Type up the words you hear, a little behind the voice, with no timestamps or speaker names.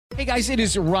Hey guys, it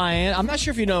is Ryan. I'm not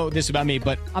sure if you know this about me,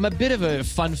 but I'm a bit of a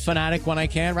fun fanatic when I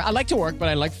can. I like to work, but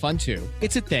I like fun too.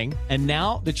 It's a thing. And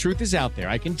now the truth is out there.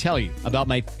 I can tell you about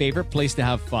my favorite place to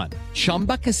have fun.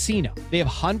 Chumba Casino. They have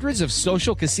hundreds of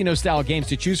social casino style games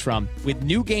to choose from with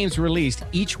new games released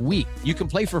each week. You can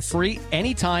play for free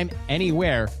anytime,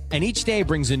 anywhere. And each day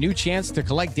brings a new chance to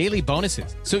collect daily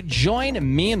bonuses. So join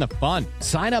me in the fun.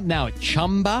 Sign up now at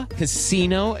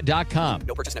ChumbaCasino.com.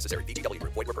 No purchase necessary. VGW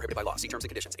Group. Void where prohibited by law. See terms and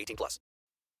conditions. 18+.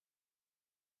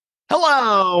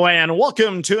 Hello, and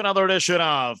welcome to another edition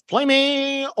of Play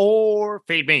Me or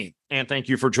Fade Me. And thank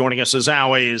you for joining us as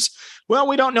always. Well,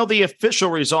 we don't know the official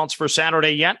results for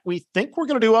Saturday yet. We think we're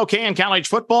going to do okay in college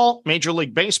football, Major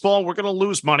League Baseball. We're going to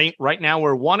lose money. Right now,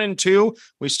 we're 1-2.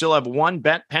 We still have one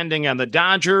bet pending on the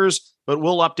Dodgers, but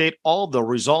we'll update all the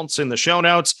results in the show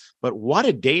notes. But what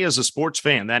a day as a sports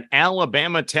fan. That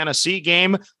Alabama-Tennessee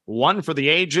game, one for the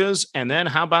ages. And then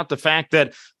how about the fact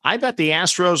that I bet the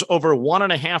Astros over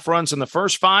 1.5 runs in the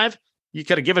first 5? You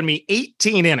could have given me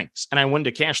 18 innings, and I wouldn't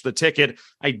have cashed the ticket.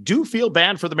 I do feel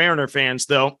bad for the Mariner fans,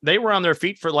 though. They were on their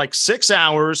feet for like 6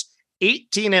 hours,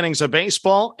 18 innings of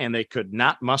baseball, and they could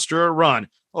not muster a run.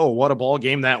 Oh, what a ball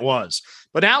game that was.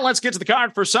 But now let's get to the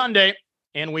card for Sunday,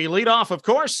 and we lead off, of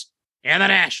course, in the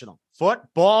National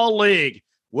Football League.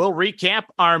 We'll recap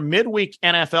our midweek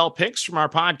NFL picks from our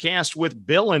podcast with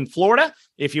Bill in Florida.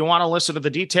 If you want to listen to the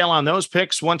detail on those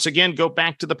picks, once again, go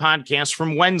back to the podcast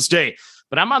from Wednesday.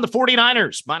 But I'm on the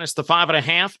 49ers, minus the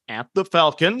 5.5 at the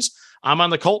Falcons. I'm on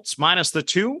the Colts, minus the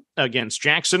 2 against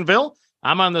Jacksonville.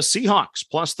 I'm on the Seahawks,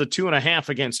 plus the 2.5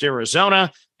 against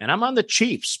Arizona. And I'm on the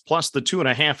Chiefs, plus the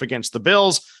 2.5 against the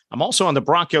Bills. I'm also on the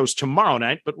Broncos tomorrow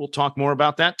night, but we'll talk more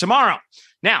about that tomorrow.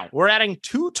 Now, we're adding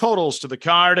 2 totals to the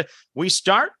card. We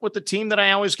start with the team that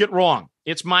I always get wrong.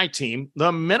 It's my team,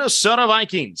 the Minnesota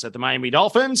Vikings at the Miami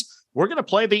Dolphins. We're going to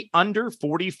play the under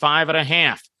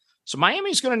 45.5. So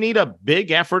Miami's going to need a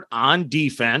big effort on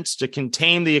defense to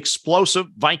contain the explosive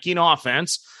Viking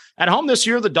offense. At home this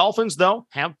year, the Dolphins, though,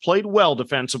 have played well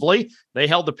defensively. They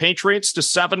held the Patriots to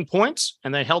 7 points,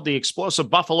 and they held the explosive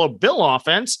Buffalo Bill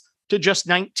offense to just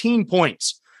 19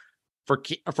 points.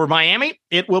 For Miami,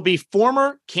 it will be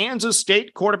former Kansas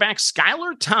State quarterback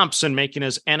Skylar Thompson making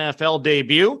his NFL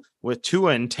debut with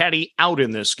Tua and Teddy out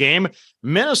in this game.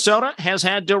 Minnesota has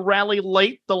had to rally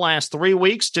late the last 3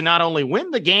 weeks to not only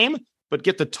win the game, but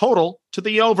get the total to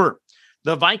the over.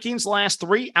 The Vikings' last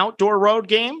 3 outdoor road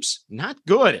games, not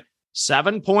good.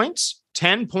 7 points,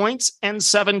 10 points, and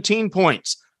 17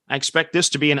 points. I expect this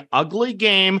to be an ugly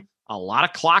game, a lot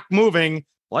of clock moving.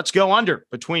 Let's go under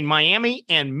between Miami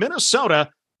and Minnesota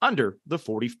under the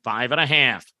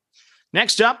 45.5.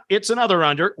 Next up, it's another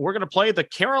under. We're going to play the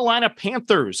Carolina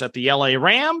Panthers at the LA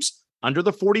Rams under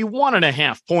the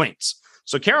 41.5 points.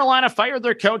 So Carolina fired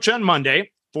their coach on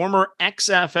Monday. Former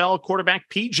XFL quarterback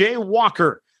PJ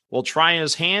Walker will try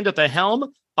his hand at the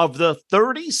helm of the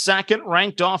 32nd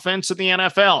ranked offense in the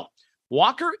NFL.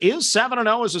 Walker is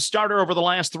 7-0 as a starter over the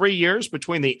last 3 years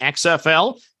between the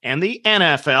XFL and the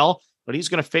NFL. But he's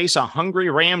going to face a hungry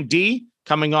Ram D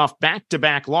coming off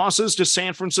back-to-back losses to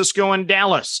San Francisco and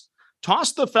Dallas.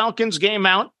 Toss the Falcons game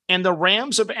out, and the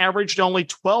Rams have averaged only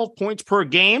 12 points per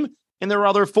game in their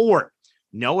other 4.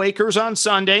 No Akers on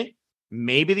Sunday.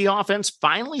 Maybe the offense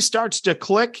finally starts to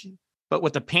click, but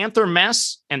with the Panther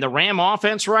mess and the Ram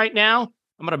offense right now,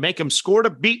 I'm going to make them score to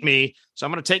beat me. So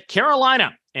I'm going to take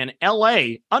Carolina and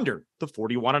LA under the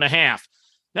 41.5.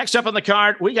 Next up on the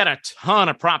card, we got a ton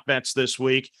of prop bets this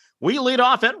week. We lead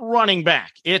off at running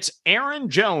back. It's Aaron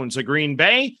Jones of Green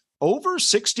Bay, over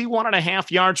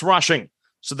 61.5 yards rushing.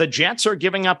 So the Jets are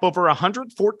giving up over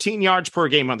 114 yards per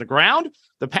game on the ground.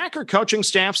 The Packer coaching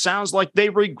staff sounds like they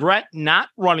regret not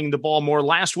running the ball more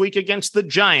last week against the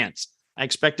Giants. I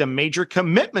expect a major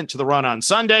commitment to the run on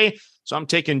Sunday, so I'm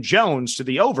taking Jones to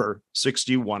the over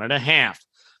 61.5.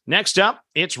 Next up,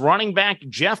 it's running back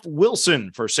Jeff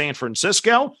Wilson for San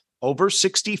Francisco, over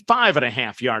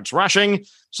 65.5 yards rushing.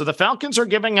 So the Falcons are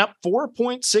giving up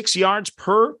 4.6 yards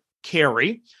per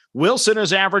carry. Wilson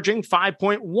is averaging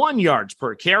 5.1 yards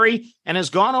per carry and has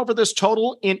gone over this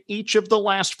total in each of the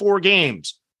last 4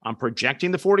 games. I'm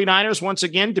projecting the 49ers once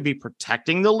again to be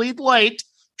protecting the lead late.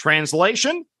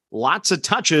 Translation, lots of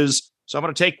touches. So I'm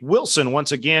going to take Wilson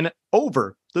once again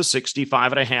over the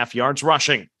 65.5 yards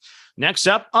rushing. Next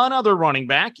up, another running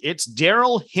back. It's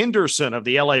Darrell Henderson of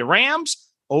the LA Rams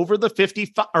over the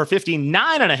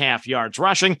 59.5 yards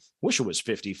rushing. Wish it was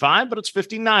 55, but it's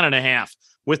 59.5.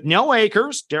 With no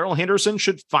Akers, Darrell Henderson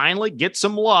should finally get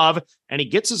some love, and he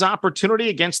gets his opportunity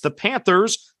against the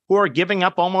Panthers, who are giving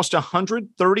up almost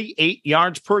 138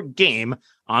 yards per game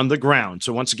on the ground.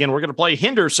 So once again, we're going to play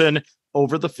Henderson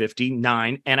over the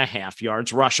 59.5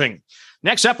 yards rushing.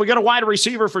 Next up, we got a wide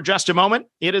receiver for just a moment.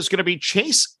 It is going to be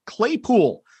Chase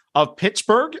Claypool of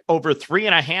Pittsburgh over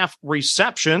 3.5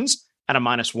 receptions at a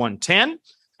 -110.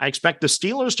 I expect the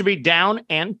Steelers to be down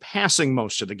and passing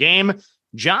most of the game.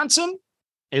 Johnson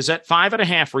is at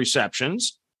 5.5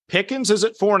 receptions. Pickens is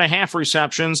at 4.5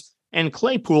 receptions. And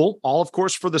Claypool, all of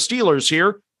course for the Steelers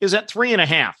here, is at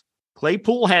 3.5.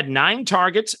 Claypool had 9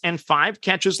 targets and 5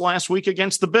 catches last week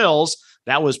against the Bills.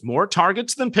 That was more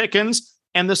targets than Pickens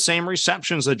and the same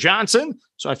receptions as Johnson.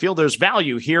 So I feel there's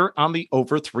value here on the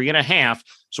over 3.5.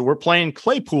 So we're playing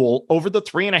Claypool over the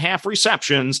 3.5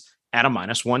 receptions at a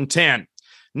 -110.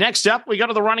 Next up, we go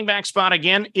to the running back spot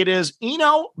again. It is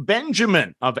Eno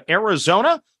Benjamin of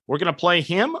Arizona. We're going to play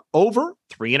him over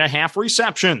 3.5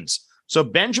 receptions. So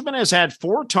Benjamin has had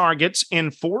 4 targets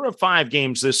in 4 of 5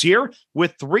 games this year,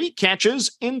 with 3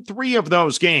 catches in 3 of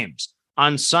those games.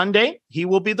 On Sunday, he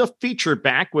will be the featured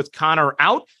back with Connor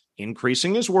out,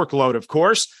 increasing his workload, of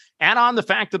course. Add on the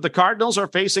fact that the Cardinals are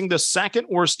facing the second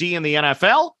worst D in the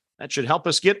NFL. That should help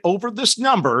us get over this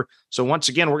number. So once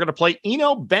again, we're going to play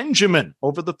Eno Benjamin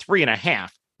over the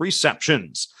 3.5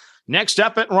 receptions. Next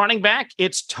up at running back,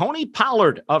 it's Tony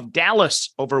Pollard of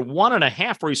Dallas over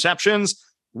 1.5 receptions,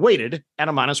 weighted at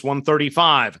a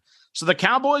 -135. So the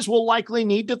Cowboys will likely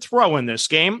need to throw in this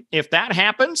game. If that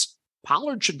happens,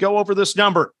 Pollard should go over this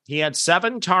number. He had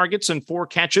 7 targets and 4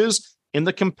 catches in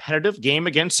the competitive game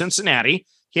against Cincinnati.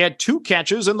 He had 2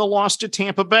 catches in the loss to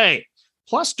Tampa Bay.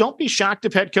 Plus, don't be shocked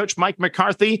if head coach Mike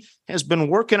McCarthy has been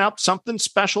working up something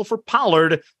special for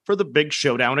Pollard for the big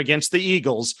showdown against the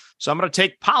Eagles. So I'm going to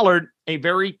take Pollard, a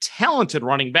very talented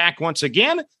running back, once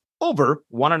again, over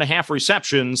 1.5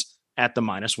 receptions at the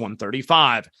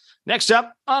 -135. Next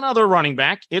up, another running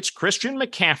back. It's Christian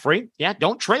McCaffrey. Yeah,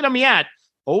 don't trade him yet.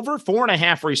 Over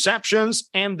 4.5 receptions,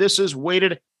 and this is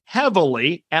weighted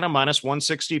heavily at a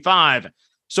 -165.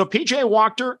 So PJ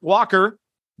Walker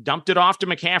dumped it off to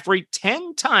McCaffrey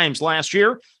 10 times last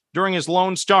year during his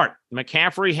lone start.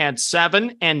 McCaffrey had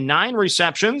 7 and 9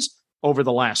 receptions over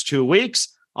the last 2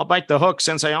 weeks. I'll bite the hook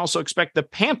since I also expect the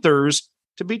Panthers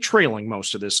to be trailing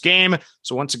most of this game.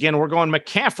 So once again, we're going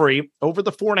McCaffrey over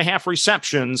the 4.5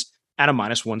 receptions at a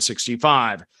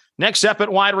 -165. Next up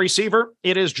at wide receiver,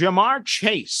 it is Jamar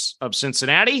Chase of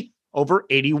Cincinnati over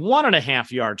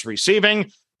 81.5 yards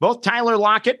receiving. Both Tyler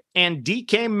Lockett and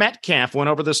DK Metcalf went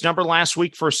over this number last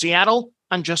week for Seattle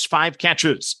on just 5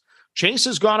 catches. Chase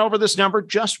has gone over this number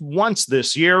just once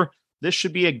this year. This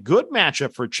should be a good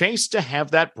matchup for Chase to have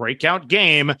that breakout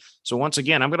game. So once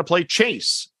again, I'm going to play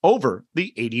Chase over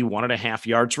the 81.5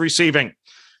 yards receiving.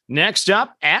 Next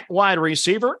up at wide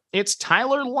receiver, it's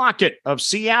Tyler Lockett of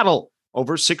Seattle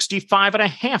over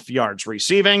 65.5 yards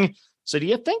receiving. So do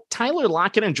you think Tyler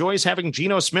Lockett enjoys having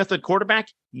Geno Smith at quarterback?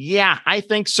 Yeah, I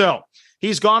think so.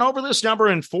 He's gone over this number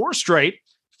in 4 straight,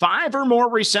 5 or more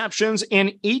receptions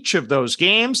in each of those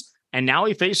games. And now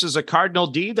he faces a Cardinal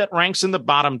D that ranks in the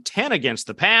bottom 10 against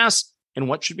the pass in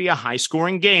what should be a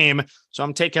high-scoring game. So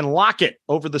I'm taking Lockett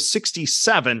over the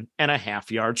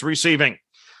 67.5 yards receiving.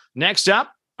 Next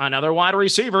up, another wide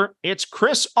receiver. It's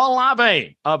Chris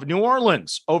Olave of New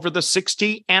Orleans over the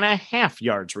 60.5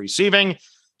 yards receiving.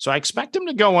 So I expect him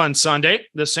to go on Sunday.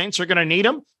 The Saints are going to need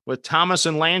him with Thomas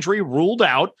and Landry ruled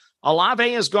out.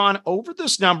 Olave has gone over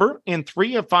this number in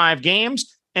 3 of 5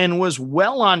 games and was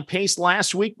well on pace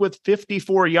last week with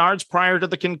 54 yards prior to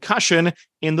the concussion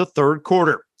in the 3rd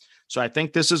quarter. So I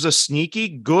think this is a sneaky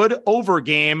good over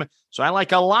game. So I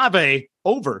like Olave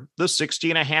over the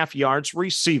 60.5 yards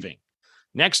receiving.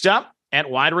 Next up at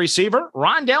wide receiver,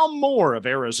 Rondale Moore of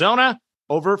Arizona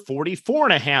over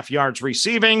 44.5 yards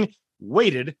receiving,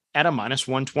 weighted at a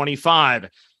 -125.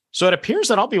 So it appears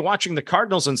that I'll be watching the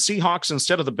Cardinals and Seahawks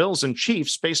instead of the Bills and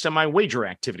Chiefs based on my wager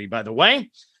activity, by the way.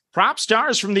 Prop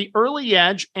stars from the early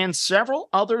edge and several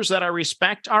others that I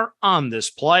respect are on this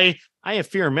play. I have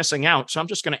fear of missing out, so I'm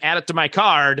just going to add it to my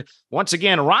card. Once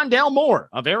again, Rondale Moore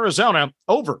of Arizona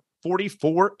over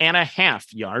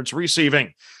 44.5 yards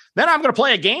receiving. Then I'm going to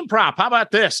play a game prop. How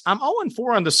about this? I'm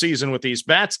 0-4 on the season with these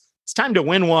bets. It's time to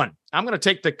win one. I'm going to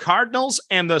take the Cardinals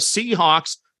and the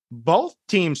Seahawks, both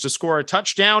teams to score a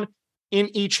touchdown in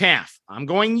each half. I'm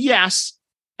going yes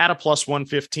at a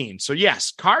 +115. So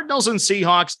yes, Cardinals and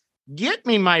Seahawks, get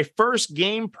me my first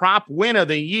game prop win of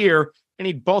the year. I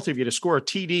need both of you to score a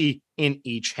TD in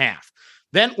each half.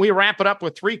 Then we wrap it up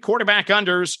with 3 quarterback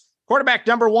unders. Quarterback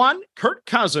number 1, Kirk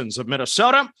Cousins of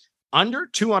Minnesota, under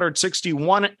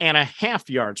 261.5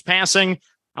 yards passing.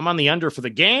 I'm on the under for the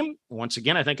game. Once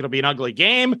again, I think it'll be an ugly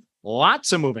game.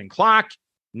 Lots of moving clock.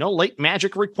 No late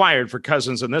magic required for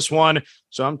Cousins in this one,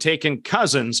 so I'm taking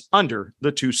Cousins under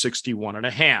the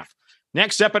 261.5.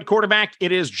 Next up at quarterback,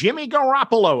 it is Jimmy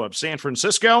Garoppolo of San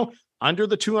Francisco, under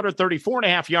the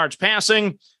 234.5 yards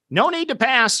passing. No need to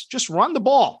pass, just run the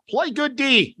ball. Play good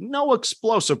D. No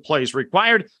explosive plays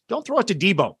required. Don't throw it to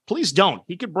Debo. Please don't.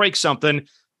 He could break something.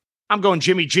 I'm going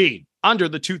Jimmy G, under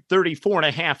the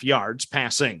 234.5 yards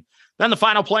passing. Then the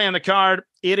final play on the card,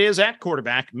 it is at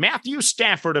quarterback, Matthew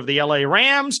Stafford of the LA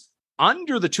Rams,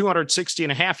 under the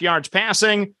 260.5 yards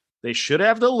passing. They should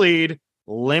have the lead.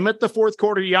 Limit the fourth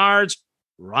quarter yards.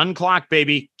 Run clock,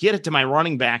 baby. Get it to my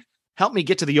running back. Help me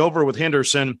get to the over with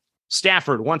Henderson.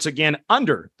 Stafford, once again,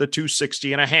 under the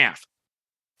 260.5.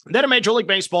 Then in Major League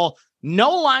Baseball,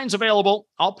 no lines available.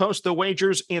 I'll post the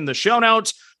wagers in the show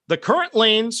notes. The current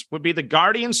leans would be the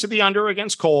Guardians to the under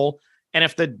against Cole. And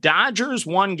if the Dodgers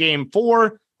won game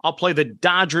 4, I'll play the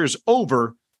Dodgers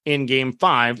over in game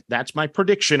 5. That's my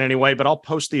prediction anyway, but I'll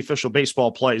post the official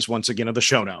baseball plays once again in the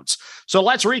show notes. So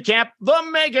let's recap the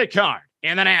mega card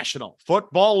in the National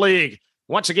Football League.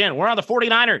 Once again, we're on the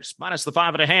 49ers minus the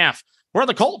 5.5. We're on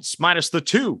the Colts minus the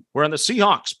 2. We're on the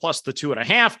Seahawks plus the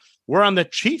 2.5. We're on the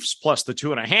Chiefs plus the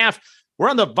 2.5. We're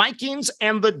on the Vikings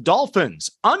and the Dolphins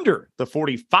under the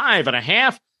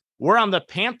 45.5. We're on the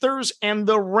Panthers and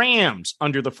the Rams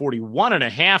under the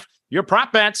 41.5. Your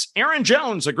prop bets, Aaron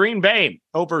Jones of Green Bay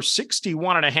over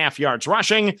 61.5 yards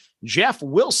rushing. Jeff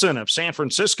Wilson of San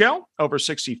Francisco over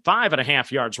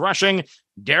 65.5 yards rushing.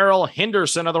 Darrell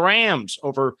Henderson of the Rams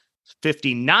over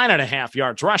 59.5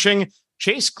 yards rushing.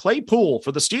 Chase Claypool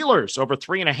for the Steelers over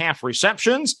 3.5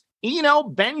 receptions. Eno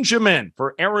Benjamin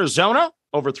for Arizona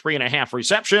over 3.5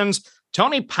 receptions.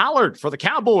 Tony Pollard for the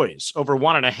Cowboys over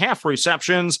 1.5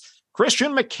 receptions.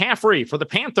 Christian McCaffrey for the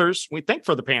Panthers, we think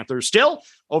for the Panthers still,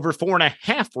 over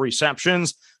 4.5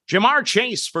 receptions. Jamar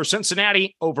Chase for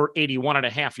Cincinnati over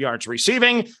 81.5 yards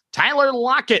receiving. Tyler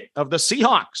Lockett of the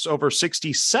Seahawks over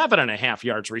 67.5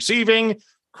 yards receiving.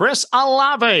 Chris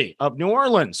Olave of New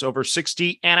Orleans over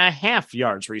 60.5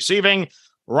 yards receiving.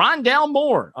 Rondell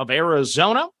Moore of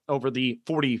Arizona over the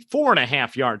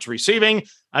 44.5 yards receiving.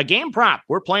 A game prop,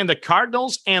 we're playing the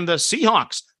Cardinals and the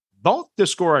Seahawks, both to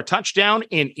score a touchdown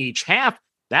in each half.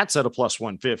 That's at a plus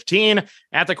 115.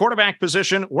 At the quarterback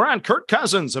position, we're on Kirk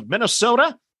Cousins of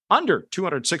Minnesota, under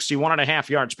 261.5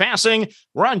 yards passing.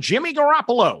 We're on Jimmy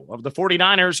Garoppolo of the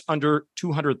 49ers, under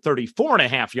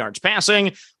 234.5 yards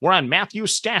passing. We're on Matthew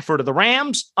Stafford of the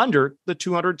Rams, under the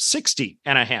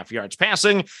 260.5 yards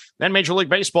passing. Then Major League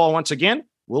Baseball, once again,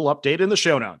 we'll update in the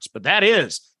show notes. But that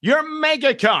is your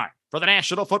mega card for the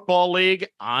National Football League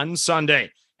on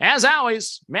Sunday. As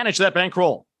always, manage that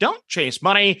bankroll. Don't chase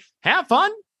money. Have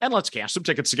fun, and let's cash some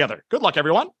tickets together. Good luck,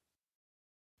 everyone.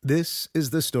 This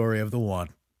is the story of the one.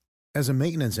 As a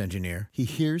maintenance engineer, he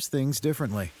hears things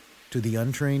differently. To the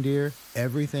untrained ear,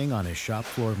 everything on his shop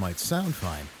floor might sound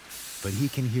fine, but he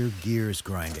can hear gears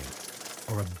grinding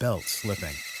or a belt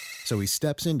slipping. So he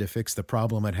steps in to fix the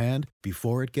problem at hand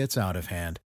before it gets out of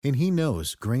hand. And he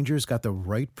knows Grainger's got the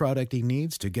right product he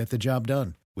needs to get the job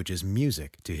done, which is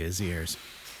music to his ears.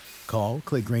 Call,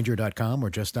 click Grainger.com, or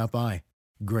just stop by.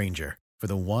 Grainger, for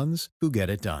the ones who get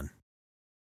it done.